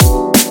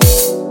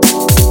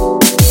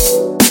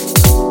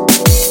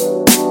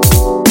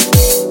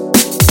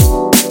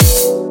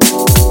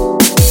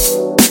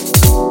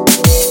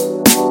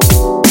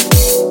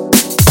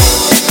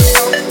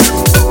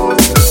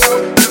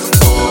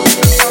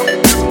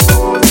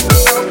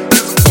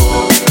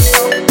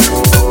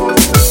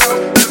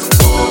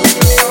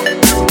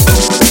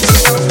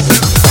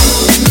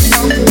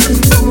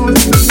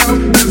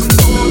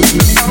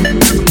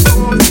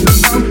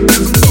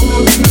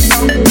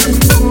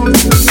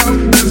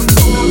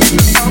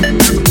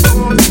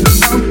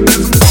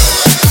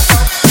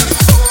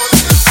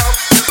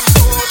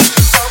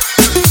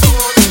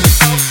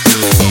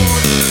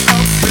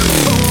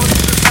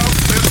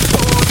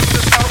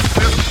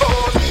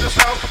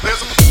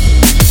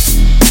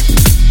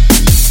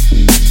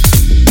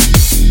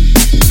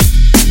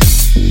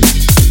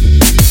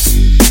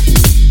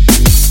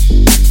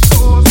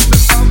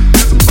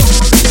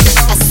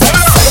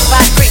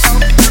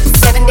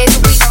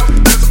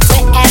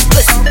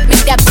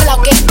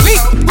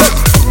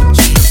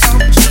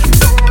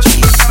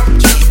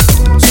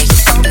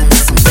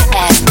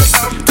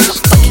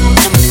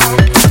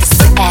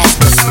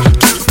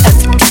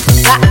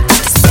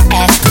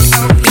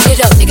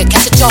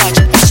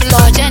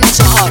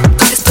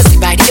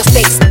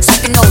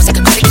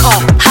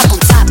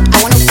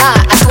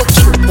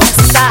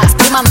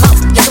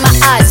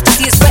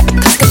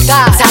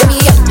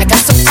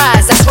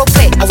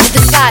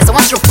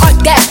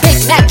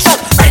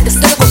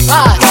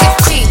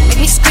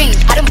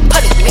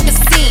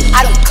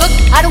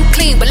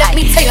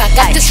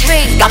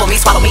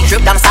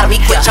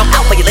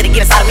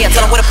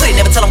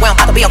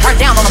me or run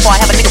down on them before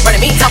I have a nigga running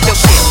me. Talk your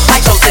shit,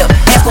 bite your lip,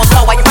 ask for a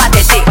blow while you ride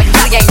that dick. You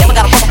really ain't never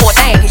got a fucking for a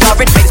thing. You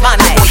already made his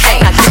mind up for a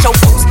thing. I get your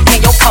boots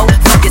and your coat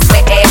from this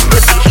wet ass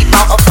pussy. He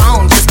bought a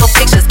phone just for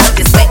pictures of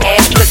this wet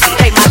ass pussy.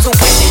 Pay my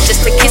tuition just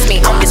to kiss me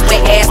on this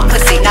wet ass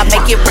pussy. Now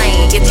make it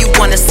rain if you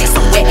wanna see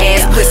some wet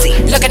ass pussy.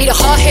 Look, I need a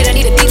hard hit, I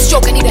need a deep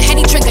stroke, I need a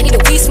Henny drink, I need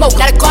a weed smoke.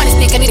 Not a garden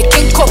snake, I need a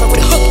king cobra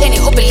with a hook in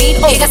it, hope it lean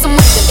over. He got some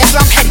muscle, that's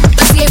where I'm headed.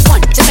 Pussy ain't one,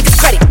 just like his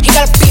credit. He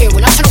got a beard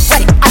when I'm trying to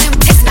wet it. I let him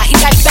taste it, now he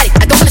diabetic.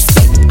 I don't wanna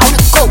spit, I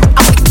wanna go,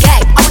 I wanna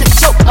gag, I wanna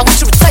choke. I want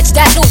you to touch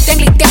that little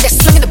dangly thing that's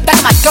swinging the back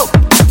of my dope.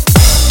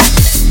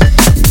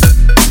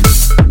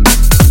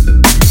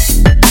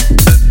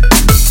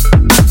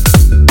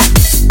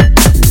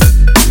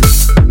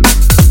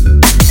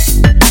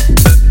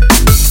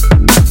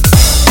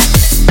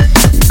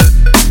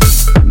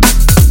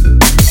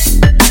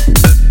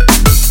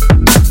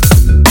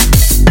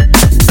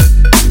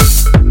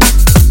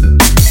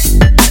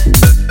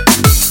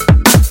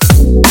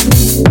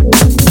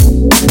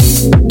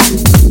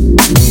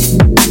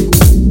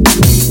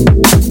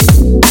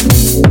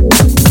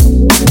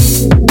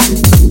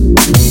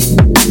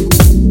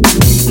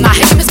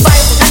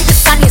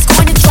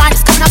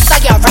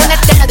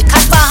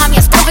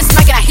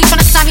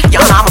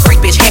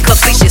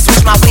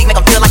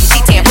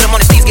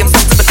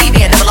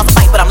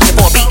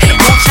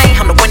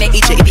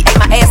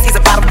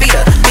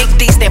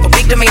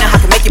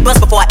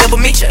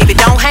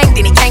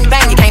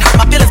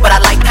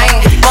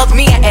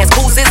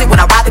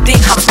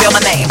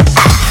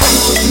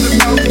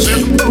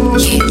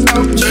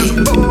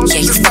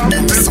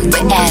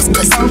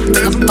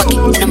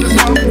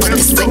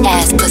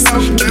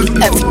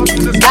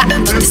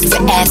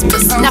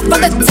 Now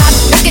from the top,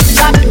 make it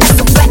drop. That's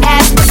a wet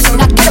ass pussy.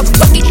 Now get a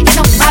bucket and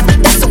a mop.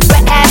 That's a